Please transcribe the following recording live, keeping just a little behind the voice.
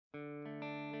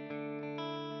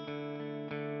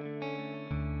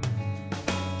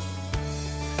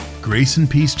Grace and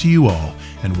peace to you all,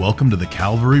 and welcome to the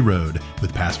Calvary Road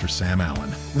with Pastor Sam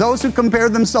Allen. Those who compare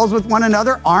themselves with one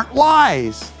another aren't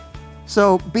wise.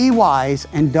 So be wise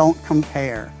and don't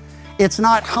compare. It's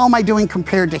not how am I doing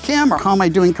compared to him or how am I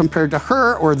doing compared to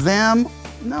her or them.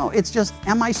 No, it's just,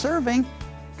 am I serving?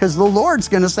 Because the Lord's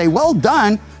going to say, well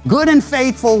done, good and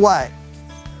faithful what?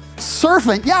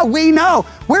 Servant. Yeah, we know.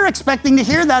 We're expecting to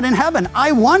hear that in heaven.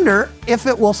 I wonder if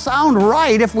it will sound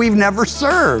right if we've never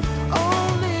served.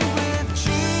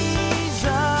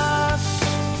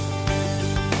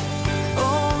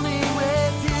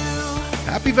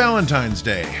 Happy Valentine's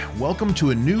Day. Welcome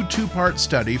to a new two-part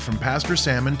study from Pastor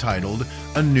Sam entitled,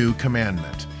 A New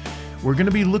Commandment. We're going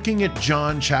to be looking at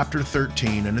John chapter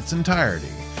 13 in its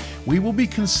entirety. We will be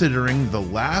considering the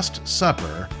Last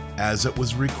Supper as it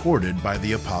was recorded by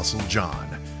the Apostle John.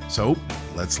 So,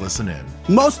 let's listen in.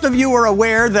 Most of you are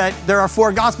aware that there are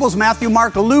four Gospels, Matthew,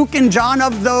 Mark, Luke, and John.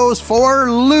 Of those four,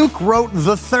 Luke wrote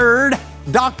the third.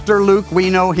 Dr. Luke,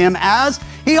 we know him as.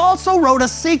 He also wrote a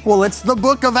sequel. It's the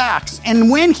book of Acts. And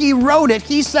when he wrote it,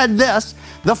 he said this,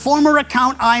 "The former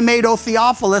account I made, O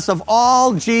Theophilus, of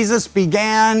all Jesus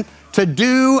began to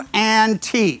do and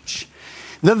teach."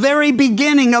 The very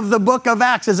beginning of the book of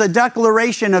Acts is a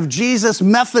declaration of Jesus'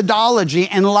 methodology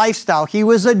and lifestyle. He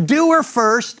was a doer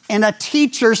first and a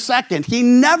teacher second. He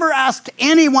never asked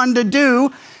anyone to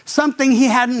do something he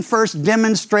hadn't first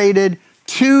demonstrated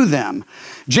to them.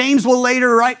 James will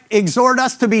later exhort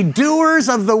us to be doers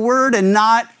of the word and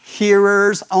not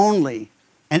hearers only.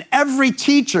 And every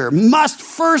teacher must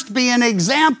first be an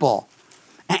example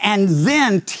and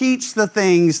then teach the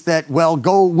things that, well,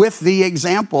 go with the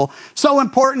example. So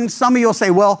important, some of you will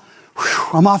say, well,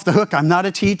 I'm off the hook, I'm not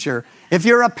a teacher. If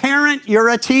you're a parent, you're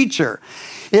a teacher.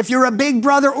 If you're a big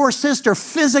brother or sister,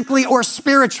 physically or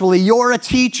spiritually, you're a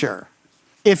teacher.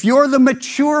 If you're the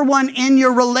mature one in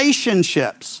your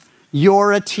relationships,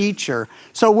 you're a teacher.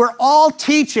 So we're all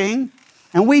teaching,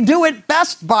 and we do it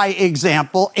best by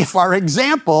example if our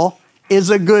example is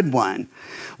a good one.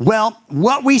 Well,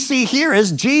 what we see here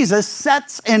is Jesus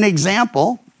sets an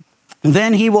example.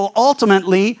 Then he will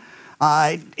ultimately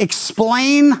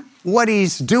explain what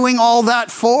he's doing all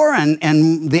that for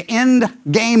and the end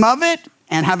game of it.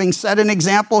 And having set an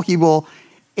example, he will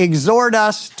exhort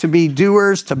us to be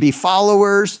doers, to be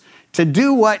followers, to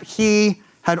do what he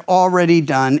had already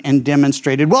done and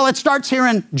demonstrated. Well, it starts here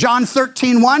in John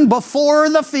 13:1, before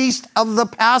the feast of the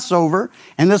Passover,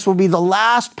 and this will be the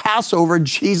last Passover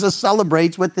Jesus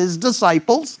celebrates with his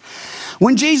disciples.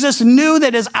 When Jesus knew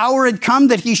that his hour had come,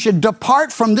 that he should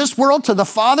depart from this world to the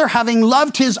Father, having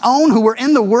loved his own who were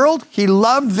in the world, he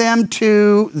loved them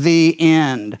to the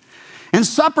end. And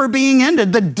supper being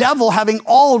ended, the devil having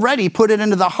already put it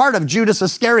into the heart of Judas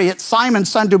Iscariot,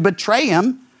 Simon's son, to betray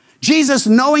him, Jesus,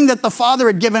 knowing that the Father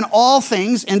had given all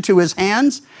things into his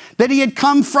hands, that he had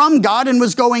come from God and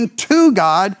was going to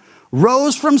God,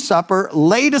 rose from supper,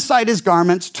 laid aside his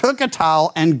garments, took a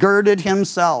towel, and girded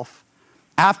himself.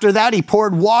 After that, he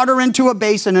poured water into a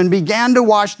basin and began to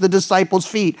wash the disciples'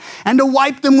 feet and to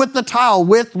wipe them with the towel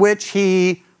with which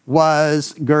he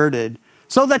was girded.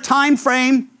 So the time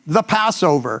frame, the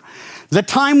Passover. The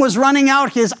time was running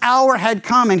out, his hour had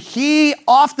come, and he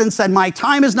often said, my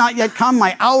time has not yet come,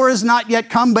 my hour has not yet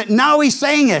come, but now he's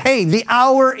saying it. Hey, the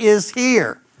hour is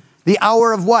here. The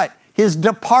hour of what? His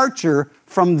departure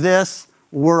from this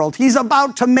world. He's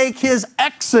about to make his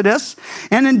exodus,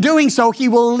 and in doing so, he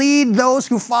will lead those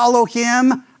who follow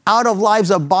him out of lives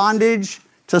of bondage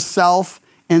to self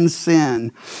and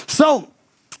sin. So,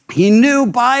 he knew,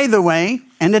 by the way,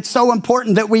 and it's so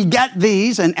important that we get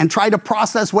these and try to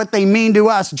process what they mean to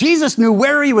us. Jesus knew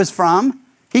where he was from.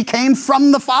 He came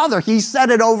from the Father. He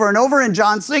said it over and over in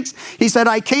John 6. He said,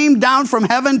 I came down from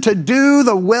heaven to do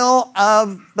the will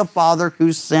of the Father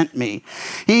who sent me.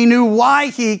 He knew why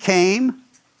he came,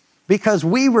 because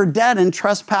we were dead in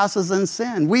trespasses and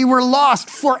sin. We were lost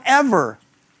forever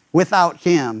without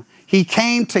him. He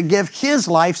came to give his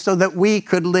life so that we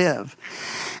could live.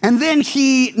 And then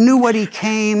he knew what he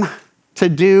came to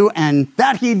do and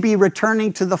that he'd be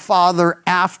returning to the Father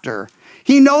after.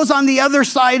 He knows on the other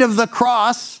side of the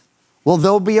cross, well,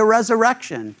 there'll be a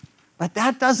resurrection. But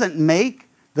that doesn't make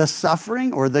the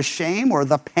suffering or the shame or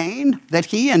the pain that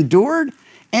he endured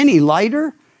any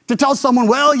lighter. To tell someone,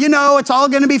 well, you know, it's all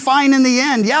going to be fine in the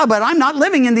end. Yeah, but I'm not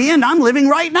living in the end. I'm living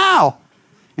right now.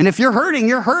 And if you're hurting,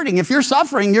 you're hurting. If you're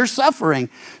suffering, you're suffering.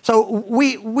 So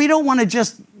we don't want to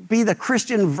just be the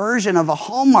Christian version of a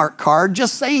Hallmark card,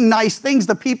 just saying nice things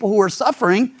to people who are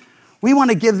suffering. We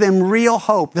want to give them real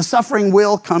hope. The suffering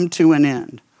will come to an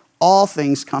end. All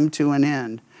things come to an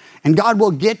end. And God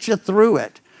will get you through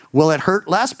it. Will it hurt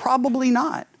less? Probably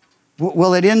not.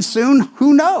 Will it end soon?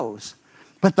 Who knows?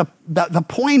 But the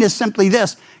point is simply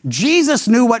this. Jesus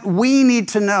knew what we need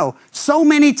to know. So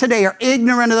many today are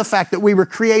ignorant of the fact that we were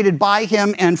created by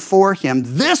him and for him.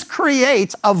 This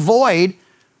creates a void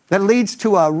that leads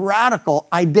to a radical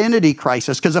identity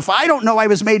crisis. Because if I don't know I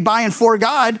was made by and for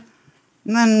God,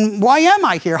 then why am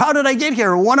I here? How did I get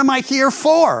here? What am I here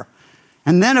for?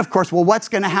 And then, of course, well, what's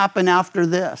going to happen after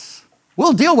this?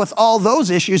 We'll deal with all those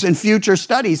issues in future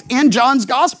studies, in John's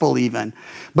gospel even.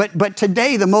 But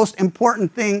today, the most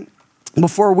important thing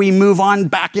before we move on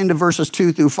back into verses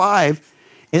 2 through 5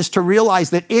 is to realize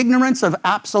that ignorance of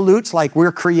absolutes, like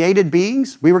we're created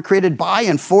beings, we were created by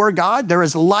and for God, there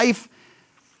is life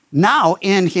now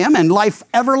in him and life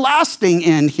everlasting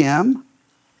in him.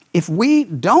 If we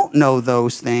don't know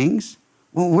those things,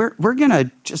 well, we're going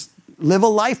to just live a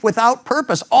life without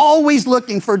purpose, always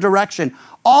looking for direction,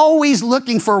 always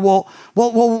looking for, well,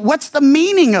 what's the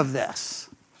meaning of this?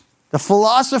 The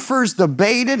philosophers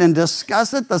debated and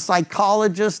discussed it. The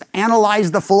psychologists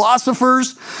analyzed the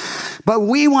philosophers. But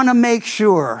we want to make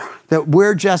sure that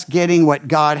we're just getting what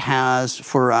God has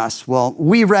for us. Well,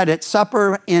 we read it.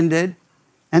 Supper ended.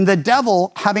 And the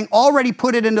devil, having already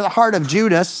put it into the heart of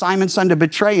Judas, Simon's son, to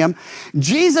betray him,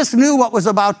 Jesus knew what was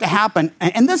about to happen.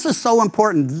 And this is so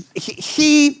important.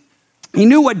 He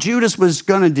knew what Judas was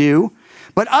going to do.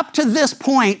 But up to this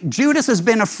point, Judas has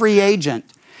been a free agent.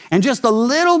 And just a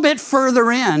little bit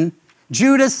further in,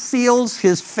 Judas seals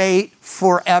his fate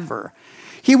forever.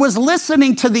 He was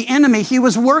listening to the enemy. He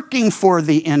was working for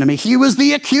the enemy. He was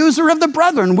the accuser of the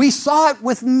brethren. We saw it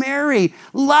with Mary,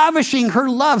 lavishing her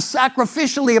love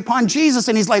sacrificially upon Jesus.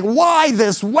 And he's like, why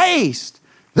this waste?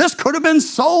 This could have been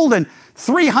sold and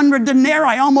 300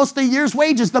 denarii, almost a year's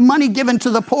wages, the money given to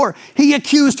the poor. He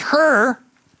accused her,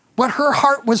 but her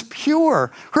heart was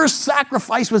pure. Her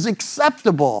sacrifice was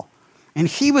acceptable. And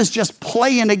he was just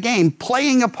playing a game,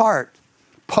 playing a part,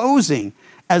 posing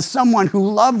as someone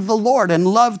who loved the Lord and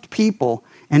loved people,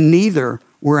 and neither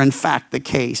were in fact the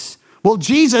case. Well,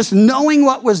 Jesus, knowing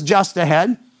what was just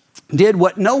ahead, did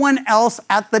what no one else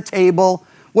at the table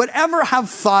would ever have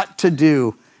thought to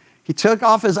do. He took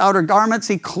off his outer garments,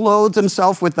 he clothed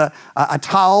himself with a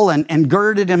towel and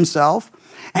girded himself.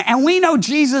 And we know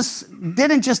Jesus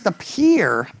didn't just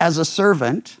appear as a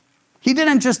servant. He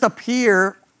didn't just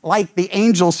appear like the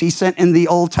angels he sent in the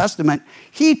Old Testament.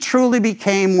 He truly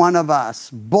became one of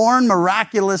us, born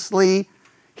miraculously.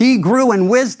 He grew in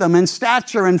wisdom and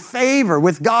stature and favor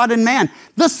with God and man,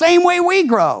 the same way we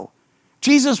grow.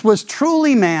 Jesus was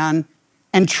truly man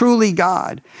and truly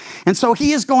God. And so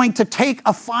he is going to take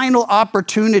a final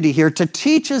opportunity here to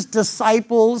teach his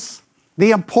disciples the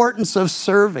importance of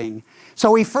serving.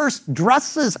 So he first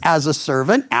dresses as a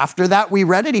servant. After that, we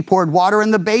read it. He poured water in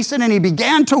the basin and he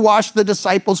began to wash the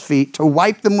disciples' feet, to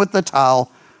wipe them with the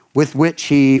towel with which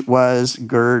he was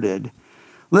girded.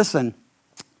 Listen,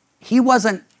 he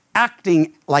wasn't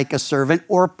acting like a servant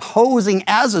or posing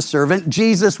as a servant.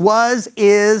 Jesus was,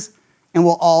 is, and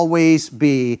will always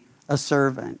be a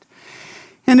servant.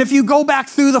 And if you go back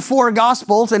through the 4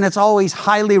 Gospels, and it's always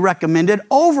highly recommended,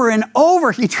 over and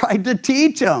over he tried to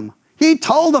teach them. He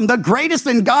told them the greatest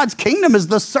in God's kingdom is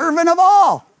the servant of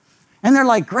all. And they're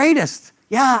like, greatest?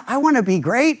 Yeah, I want to be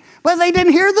great. But they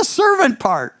didn't hear the servant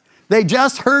part. They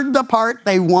just heard the part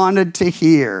they wanted to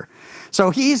hear.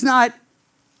 So he's not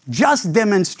just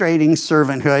demonstrating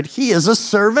servanthood. He is a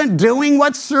servant doing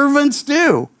what servants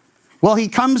do. Well, he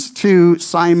comes to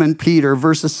Simon Peter,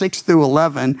 verses 6 through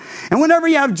 11. And whenever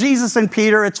you have Jesus and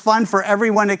Peter, it's fun for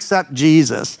everyone except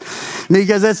Jesus.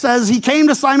 Because it says, he came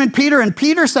to Simon Peter, and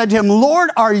Peter said to him, Lord,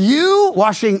 are you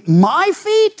washing my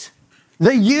feet?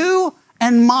 The you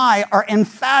and my are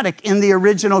emphatic in the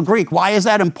original Greek. Why is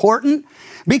that important?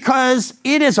 Because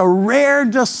it is a rare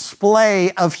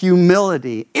display of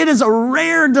humility. It is a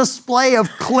rare display of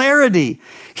clarity.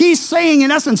 He's saying, in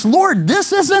essence, Lord,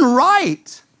 this isn't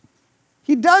right.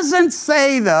 He doesn't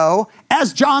say, though,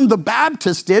 as John the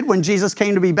Baptist did when Jesus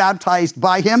came to be baptized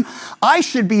by him, I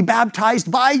should be baptized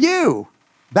by you.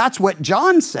 That's what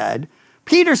John said.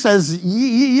 Peter says,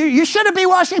 you shouldn't be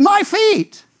washing my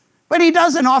feet. But he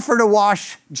doesn't offer to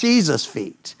wash Jesus'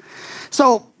 feet.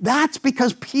 So that's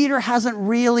because Peter hasn't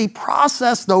really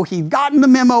processed, though he'd gotten the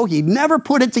memo, he'd never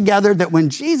put it together, that when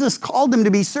Jesus called them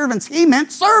to be servants, he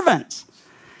meant servants.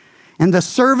 And the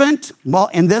servant, well,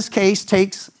 in this case,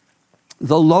 takes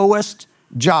the lowest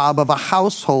job of a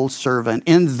household servant.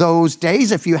 In those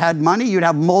days, if you had money, you'd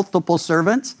have multiple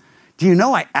servants. Do you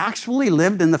know I actually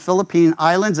lived in the Philippine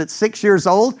Islands at 6 years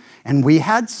old, and we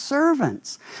had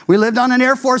servants. We lived on an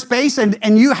Air Force base,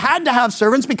 and you had to have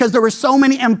servants because there were so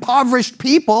many impoverished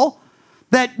people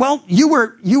that, well, you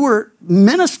were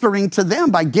ministering to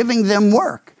them by giving them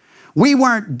work. We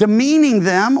weren't demeaning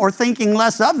them or thinking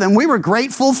less of them. We were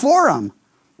grateful for them.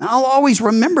 And I'll always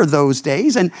remember those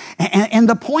days. And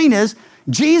the point is,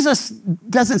 Jesus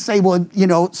doesn't say, well,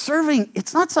 serving,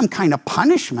 it's not some kind of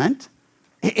punishment.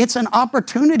 It's an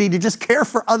opportunity to just care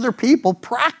for other people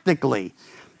practically.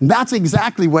 That's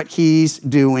exactly what he's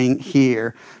doing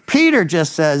here. Peter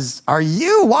just says, are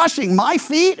you washing my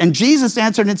feet? And Jesus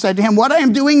answered and said to him, what I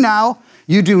am doing now,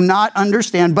 you do not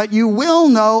understand, but you will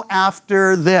know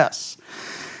after this.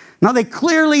 Now, they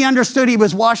clearly understood he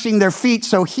was washing their feet,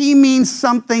 so he means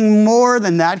something more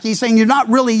than that. He's saying you're not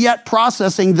really yet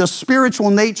processing the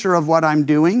spiritual nature of what I'm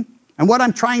doing and what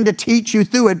I'm trying to teach you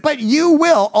through it, but you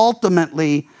will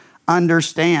ultimately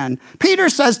understand. Peter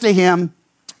says to him,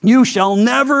 you shall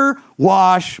never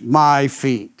wash my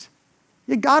feet.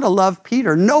 You got to love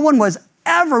Peter. No one was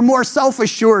ever more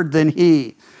self-assured than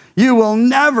he. You will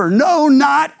never, no,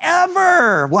 not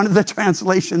ever. One of the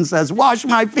translations says, wash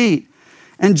my feet.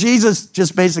 And Jesus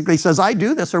just basically says, I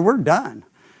do this or we're done.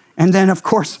 And then, of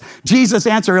course, Jesus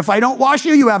answered, if I don't wash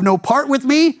you, you have no part with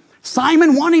me.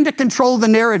 Simon wanting to control the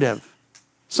narrative.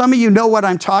 Some of you know what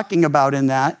I'm talking about in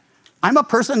that. I'm a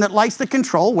person that likes to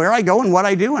control where I go and what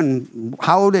I do and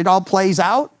how it all plays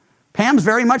out. Pam's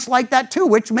very much like that too,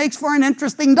 which makes for an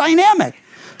interesting dynamic.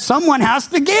 Someone has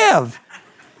to give.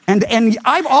 And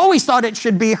I've always thought it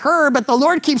should be her, but the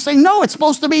Lord keeps saying, no, it's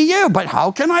supposed to be you. But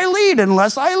how can I lead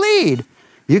unless I lead?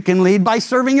 You can lead by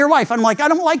serving your wife. I'm like, I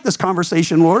don't like this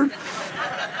conversation, Lord.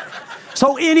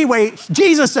 So anyway,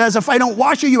 Jesus says, if I don't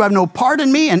wash you, you have no part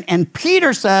in me. And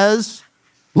Peter says,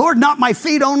 Lord, not my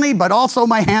feet only, but also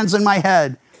my hands and my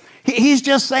head. He's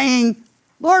just saying,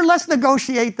 Lord, let's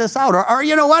negotiate this out. Or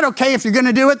you know what? Okay, if you're going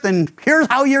to do it, then here's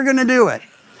how you're going to do it.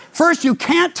 First, you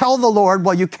can't tell the Lord,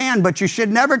 well, you can, but you should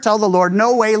never tell the Lord,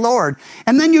 no way, Lord.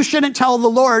 And then you shouldn't tell the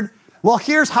Lord, well,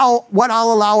 here's what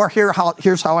I'll allow, or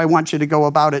here's how I want you to go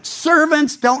about it.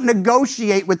 Servants don't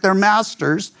negotiate with their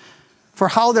masters for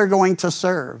how they're going to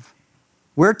serve.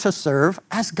 We're to serve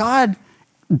as God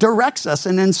directs us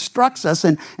and instructs us.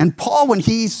 And Paul, when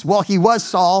he was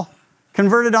Saul,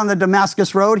 converted on the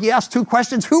Damascus road, he asked two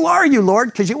questions. Who are you,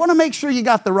 Lord? Because you want to make sure you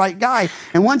got the right guy.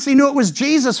 And once he knew it was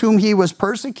Jesus whom he was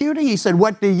persecuting, he said,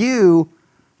 what do you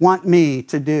want me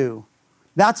to do?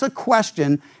 That's a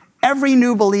question every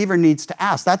new believer needs to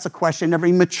ask. That's a question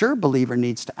every mature believer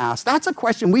needs to ask. That's a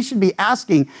question we should be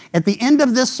asking at the end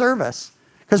of this service,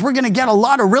 because we're going to get a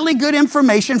lot of really good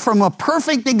information from a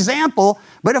perfect example.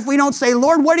 But if we don't say,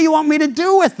 Lord, what do you want me to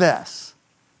do with this?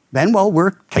 Then, well,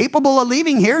 we're capable of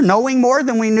leaving here knowing more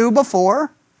than we knew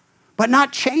before, but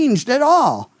not changed at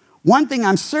all. One thing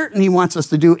I'm certain he wants us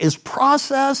to do is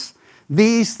process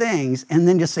these things and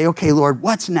then just say, okay, Lord,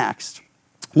 what's next?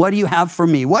 What do you have for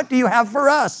me? What do you have for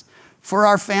us, for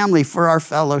our family, for our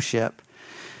fellowship?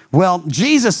 Well,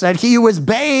 Jesus said, he who is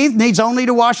bathed needs only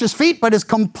to wash his feet, but is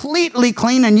completely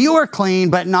clean, and you are clean,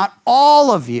 but not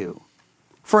all of you.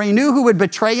 For he knew who would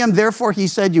betray him, therefore he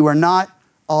said, you are not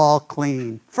all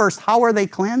clean. First, how are they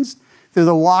cleansed? Through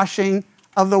the washing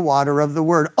of the water of the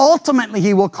word. Ultimately,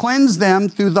 he will cleanse them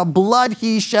through the blood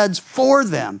he sheds for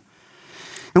them.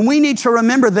 And we need to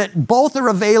remember that both are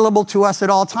available to us at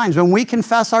all times. When we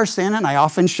confess our sin, and I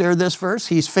often share this verse,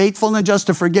 he's faithful and just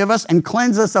to forgive us and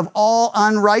cleanse us of all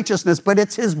unrighteousness. But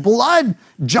it's his blood,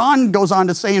 John goes on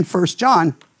to say in 1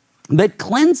 John, that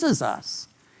cleanses us.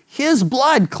 His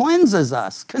blood cleanses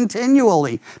us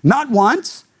continually, not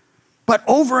once, but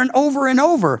over and over and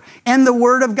over. And the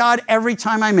word of God, every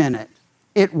time I'm in it,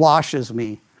 it washes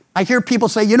me. I hear people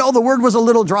say, the word was a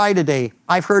little dry today.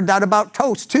 I've heard that about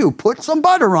toast too. Put some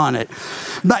butter on it.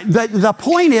 But the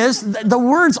point is, the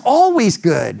word's always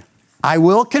good. I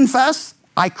will confess,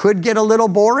 I could get a little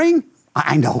boring.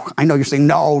 I know you're saying,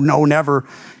 no, never.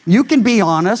 You can be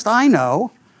honest, I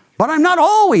know. But I'm not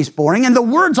always boring, and the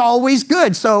word's always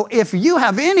good. So if you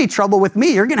have any trouble with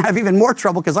me, you're going to have even more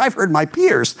trouble, because I've heard my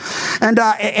peers.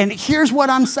 And here's what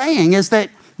I'm saying, is that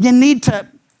you need to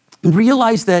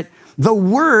realize that the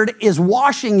word is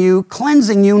washing you,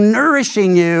 cleansing you,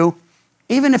 nourishing you,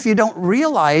 even if you don't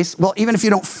realize, even if you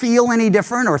don't feel any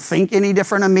different or think any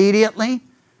different immediately.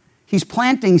 He's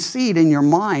planting seed in your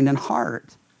mind and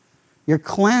heart. You're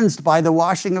cleansed by the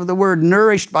washing of the word,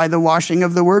 nourished by the washing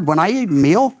of the word. When I eat a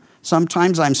meal,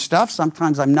 sometimes I'm stuffed,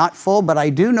 sometimes I'm not full, but I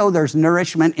do know there's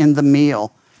nourishment in the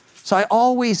meal. So I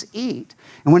always eat.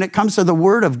 And when it comes to the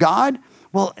word of God,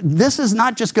 this is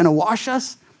not just going to wash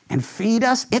us and feed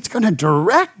us, it's going to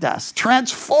direct us,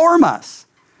 transform us.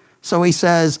 So he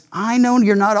says, I know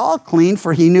you're not all clean,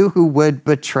 for he knew who would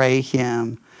betray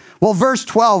him. Well, verse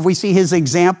 12, we see his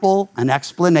example, an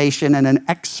explanation, and an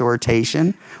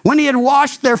exhortation. When he had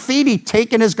washed their feet, he'd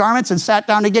taken his garments and sat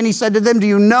down again. He said to them, do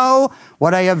you know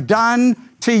what I have done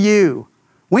to you?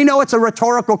 We know it's a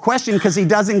rhetorical question because he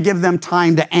doesn't give them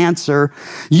time to answer.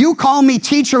 You call me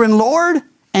teacher and Lord,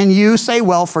 and you say,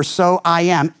 well, for so I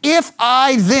am. If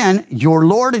I then, your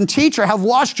Lord and teacher, have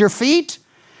washed your feet,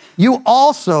 you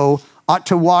also ought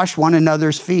to wash one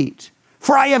another's feet.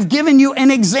 For I have given you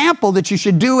an example that you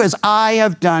should do as I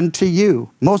have done to you.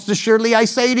 Most assuredly, I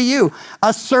say to you,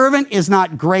 a servant is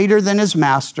not greater than his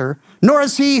master, nor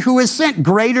is he who is sent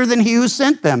greater than he who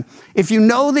sent them. If you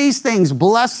know these things,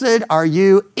 blessed are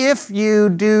you if you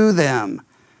do them.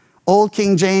 Old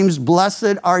King James,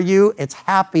 blessed are you. It's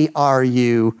happy are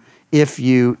you if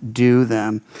you do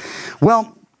them.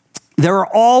 Well, there are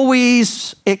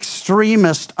always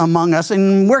extremists among us,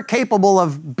 and we're capable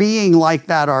of being like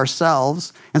that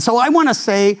ourselves. And so I want to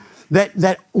say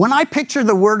that when I picture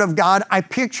the Word of God, I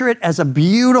picture it as a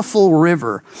beautiful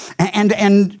river.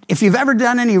 And if you've ever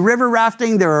done any river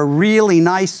rafting, there are really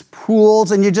nice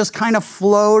pools, and you just kind of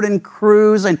float and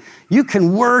cruise, and you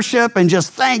can worship and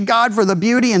just thank God for the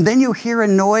beauty. And then you hear a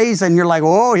noise, and you're like,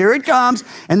 oh, here it comes.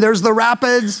 And there's the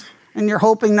rapids. And you're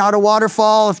hoping not a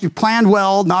waterfall. If you planned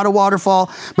well, not a waterfall.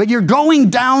 But you're going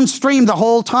downstream the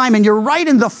whole time, and you're right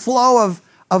in the flow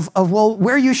of well,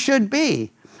 where you should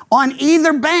be. On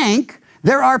either bank,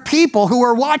 there are people who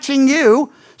are watching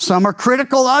you. Some are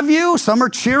critical of you. Some are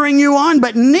cheering you on.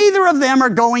 But neither of them are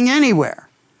going anywhere.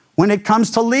 When it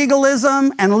comes to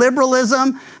legalism and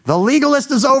liberalism, the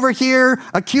legalist is over here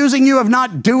accusing you of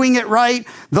not doing it right.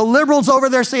 The liberal's over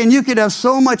there saying you could have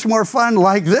so much more fun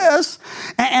like this.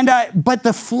 But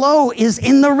the flow is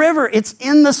in the river. It's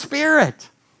in the Spirit.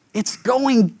 It's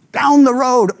going down the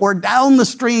road or down the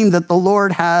stream that the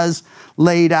Lord has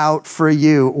laid out for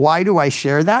you. Why do I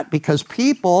share that? Because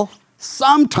people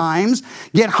sometimes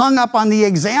get hung up on the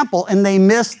example and they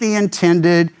miss the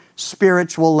intended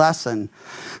spiritual lesson.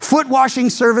 Foot washing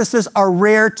services are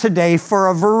rare today for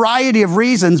a variety of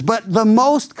reasons, but the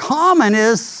most common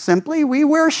is simply we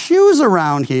wear shoes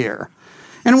around here.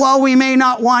 And while we may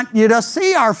not want you to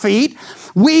see our feet,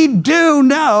 we do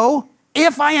know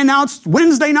if I announced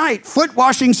Wednesday night foot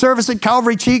washing service at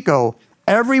Calvary Chico,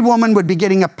 every woman would be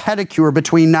getting a pedicure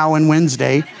between now and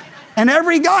Wednesday, and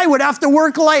every guy would have to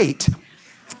work late.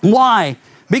 Why?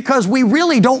 Because we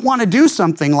really don't want to do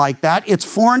something like that. It's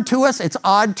foreign to us. It's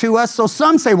odd to us. So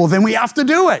some say, well, then we have to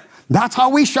do it. That's how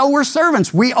we show we're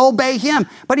servants. We obey him.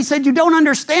 But he said, you don't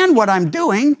understand what I'm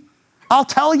doing. I'll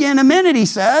tell you in a minute, he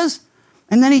says.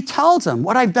 And then he tells them,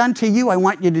 what I've done to you, I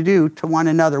want you to do to one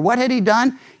another. What had he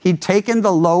done? He'd taken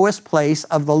the lowest place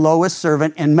of the lowest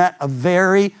servant and met a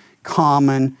very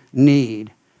common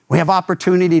need. We have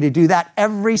opportunity to do that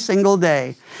every single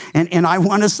day. And I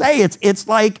want to say it's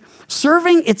like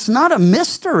serving, it's not a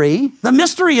mystery. The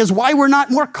mystery is why we're not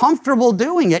more comfortable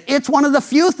doing it. It's one of the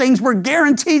few things we're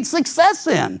guaranteed success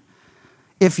in.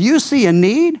 If you see a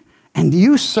need and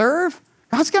you serve,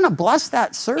 God's going to bless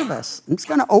that service. It's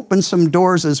going to open some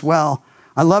doors as well.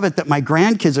 I love it that my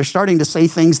grandkids are starting to say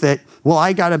things that, well,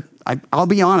 I'll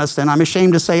be honest, and I'm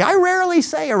ashamed to say, I rarely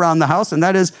say around the house, and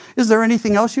that is there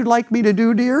anything else you'd like me to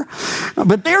do, dear?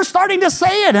 But they're starting to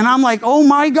say it, and I'm like, oh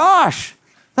my gosh,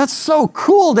 that's so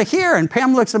cool to hear. And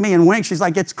Pam looks at me and winks. She's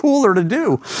like, it's cooler to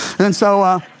do. And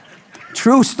so,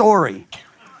 true story.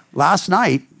 Last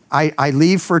night, I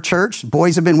leave for church.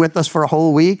 Boys have been with us for a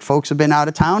whole week. Folks have been out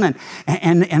of town.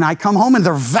 And I come home and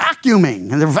they're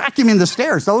vacuuming. And they're vacuuming the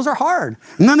stairs. Those are hard.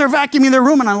 And then they're vacuuming their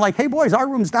room. And I'm like, hey, boys, our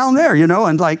room's down there, you know.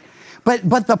 And like,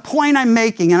 but the point I'm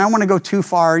making, and I don't want to go too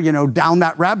far, you know, down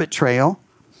that rabbit trail.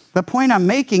 The point I'm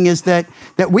making is that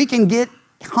we can get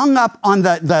hung up on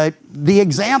the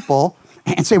example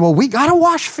and say, well, we got to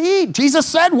wash feet. Jesus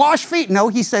said, wash feet. No,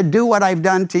 he said, do what I've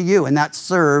done to you. And that's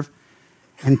serve.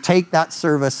 And take that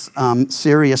service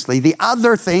seriously. The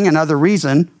other thing, another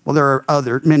reason, well, there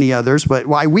are many others, but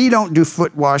why we don't do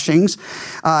foot washings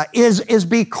is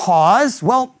because,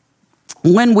 well,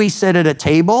 when we sit at a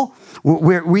table,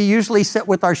 we usually sit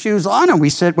with our shoes on and we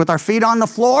sit with our feet on the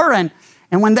floor. And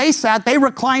when they sat, they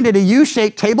reclined at a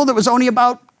U-shaped table that was only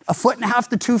about 1.5 feet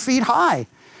to 2 feet high.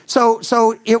 So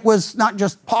it was not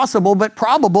just possible, but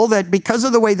probable that because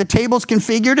of the way the table's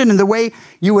configured and the way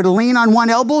you would lean on one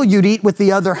elbow, you'd eat with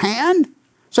the other hand.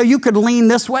 So you could lean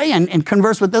this way and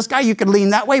converse with this guy. You could lean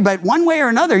that way, but one way or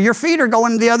another, your feet are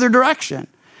going the other direction.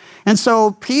 And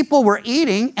so people were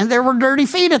eating and there were dirty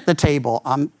feet at the table.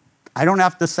 I don't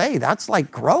have to say, that's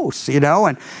like gross, you know,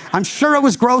 and I'm sure it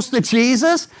was gross to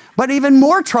Jesus, but even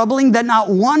more troubling that not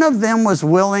one of them was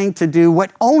willing to do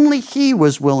what only he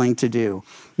was willing to do.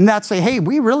 And that say, hey,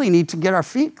 we really need to get our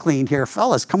feet cleaned here.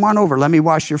 Fellas, come on over. Let me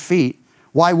wash your feet.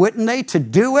 Why wouldn't they? To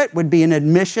do it would be an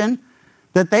admission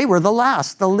that they were the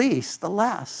last, the least, the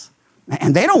last.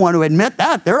 And they don't want to admit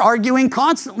that. They're arguing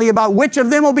constantly about which of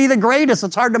them will be the greatest.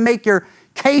 It's hard to make your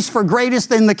case for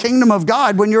greatest in the kingdom of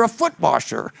God when you're a foot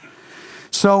washer.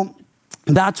 So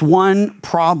that's one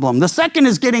problem. The second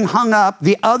is getting hung up.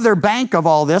 The other bank of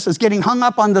all this is getting hung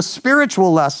up on the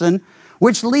spiritual lesson,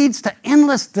 which leads to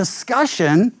endless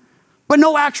discussion, but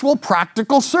no actual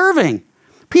practical serving.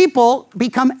 People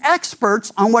become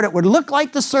experts on what it would look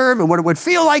like to serve and what it would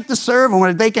feel like to serve, and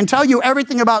what they can tell you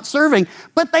everything about serving,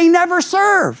 but they never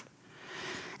serve.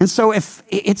 And so if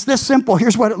it's this simple,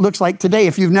 here's what it looks like today.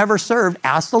 If you've never served,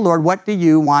 ask the Lord, what do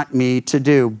you want me to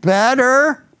do?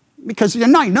 Better, because you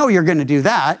know you're going to do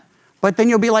that, but then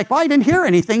you'll be like, well, I didn't hear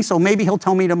anything, so maybe he'll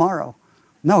tell me tomorrow.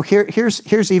 No,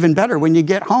 here's even better. When you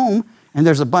get home and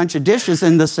there's a bunch of dishes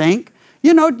in the sink,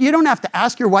 you don't have to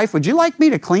ask your wife, would you like me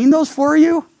to clean those for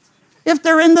you? If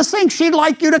they're in the sink, she'd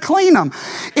like you to clean them.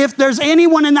 If there's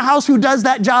anyone in the house who does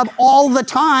that job all the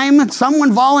time,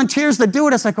 someone volunteers to do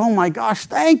it, it's like, oh my gosh,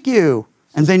 thank you.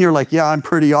 And then you're like, yeah, I'm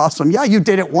pretty awesome. Yeah, you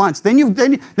did it once. Then you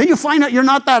find out you're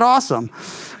not that awesome.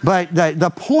 But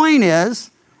the point is,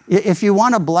 if you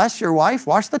want to bless your wife,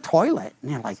 wash the toilet.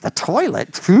 And you're like, the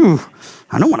toilet? Phew,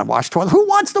 I don't want to wash toilets. Who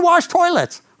wants to wash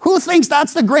toilets? Who thinks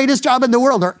that's the greatest job in the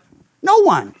world? Or no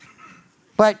one.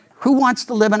 But who wants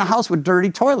to live in a house with dirty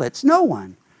toilets? No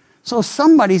one. So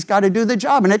somebody's got to do the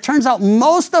job. And it turns out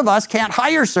most of us can't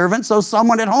hire servants, so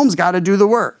someone at home's got to do the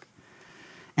work.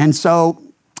 And so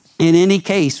in any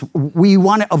case, we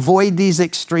want to avoid these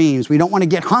extremes. We don't want to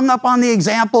get hung up on the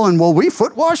example and, well, we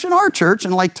foot wash in our church,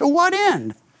 and like, to what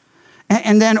end?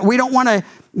 And then we don't want to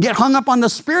get hung up on the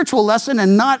spiritual lesson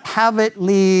and not have it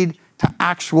lead to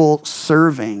actual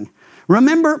serving.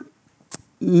 Remember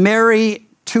Mary,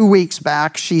 2 weeks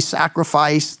back, she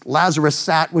sacrificed. Lazarus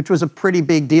sat, which was a pretty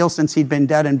big deal since he'd been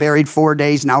dead and buried 4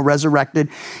 days, now resurrected.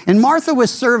 And Martha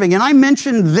was serving. And I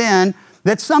mentioned then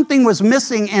that something was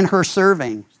missing in her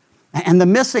serving. And the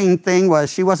missing thing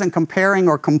was she wasn't comparing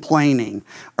or complaining.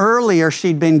 Earlier,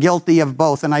 she'd been guilty of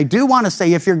both. And I do want to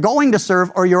say, if you're going to serve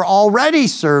or you're already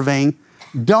serving,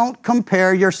 don't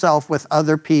compare yourself with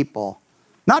other people.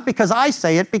 Not because I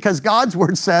say it, because God's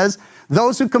word says,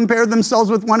 those who compare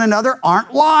themselves with one another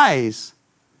aren't wise.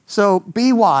 So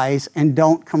be wise and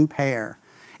don't compare.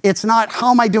 It's not,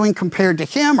 how am I doing compared to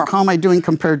him, or how am I doing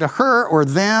compared to her or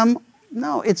them?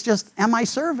 No, it's just, am I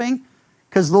serving?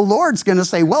 Because the Lord's going to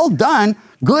say, well done,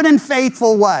 good and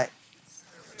faithful what?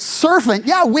 Servant.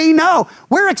 Yeah, we know.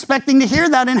 We're expecting to hear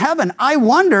that in heaven. I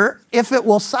wonder if it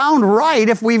will sound right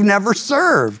if we've never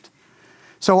served.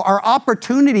 So our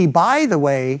opportunity, by the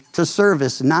way, to serve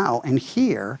is now and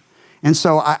here. And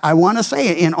so I want to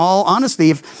say, in all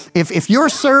honesty, if you're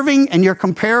serving and you're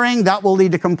comparing, that will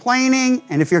lead to complaining.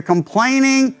 And if you're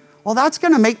complaining, well, that's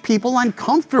going to make people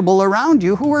uncomfortable around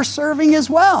you who are serving as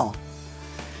well.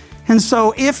 And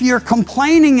so if you're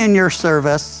complaining in your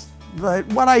service,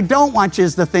 what I don't want you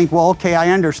is to think, well, okay, I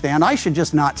understand. I should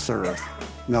just not serve.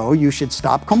 No, you should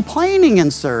stop complaining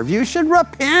and serve. You should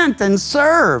repent and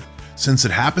serve. Since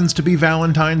it happens to be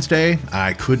Valentine's Day,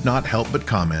 I could not help but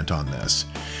comment on this.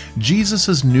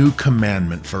 Jesus' new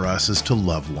commandment for us is to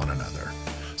love one another.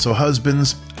 So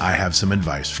husbands, I have some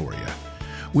advice for you.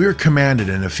 We are commanded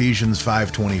in Ephesians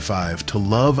 5:25 to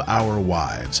love our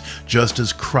wives, just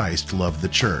as Christ loved the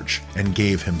church and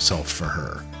gave himself for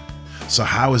her. So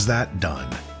how is that done?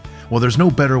 Well, there's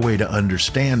no better way to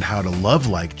understand how to love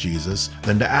like Jesus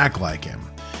than to act like him.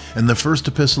 In the first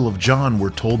epistle of John, we're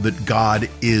told that God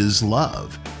is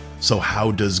love. So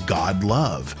how does God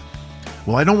love?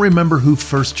 Well, I don't remember who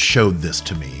first showed this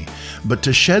to me, but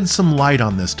to shed some light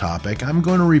on this topic, I'm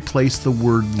going to replace the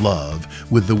word love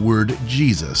with the word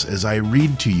Jesus as I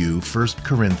read to you 1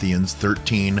 Corinthians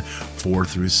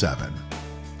 13:4-7.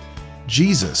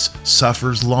 Jesus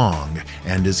suffers long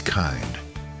and is kind.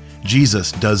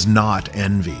 Jesus does not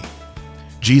envy.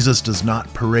 Jesus does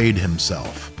not parade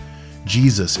himself.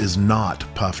 Jesus is not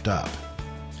puffed up.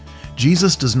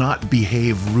 Jesus does not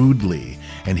behave rudely,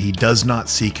 and he does not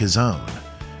seek his own.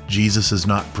 Jesus is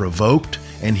not provoked,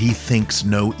 and he thinks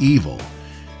no evil.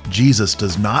 Jesus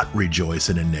does not rejoice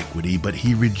in iniquity, but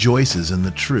he rejoices in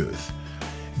the truth.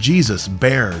 Jesus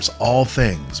bears all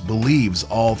things, believes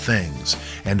all things,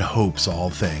 and hopes all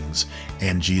things,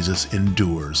 and Jesus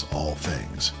endures all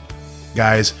things.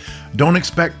 Guys, don't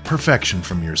expect perfection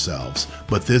from yourselves,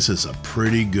 but this is a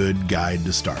pretty good guide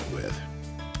to start with.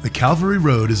 The Calvary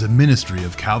Road is a ministry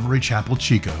of Calvary Chapel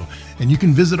Chico, and you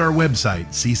can visit our website,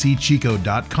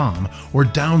 ccchico.com, or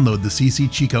download the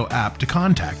CC Chico app to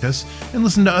contact us and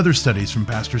listen to other studies from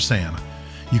Pastor Sam.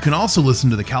 You can also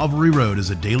listen to The Calvary Road as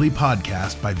a daily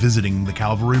podcast by visiting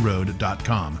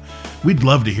thecalvaryroad.com. We'd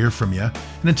love to hear from you,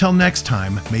 and until next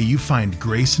time, may you find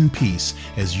grace and peace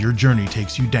as your journey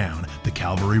takes you down the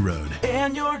Calvary Road.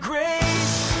 And your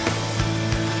grace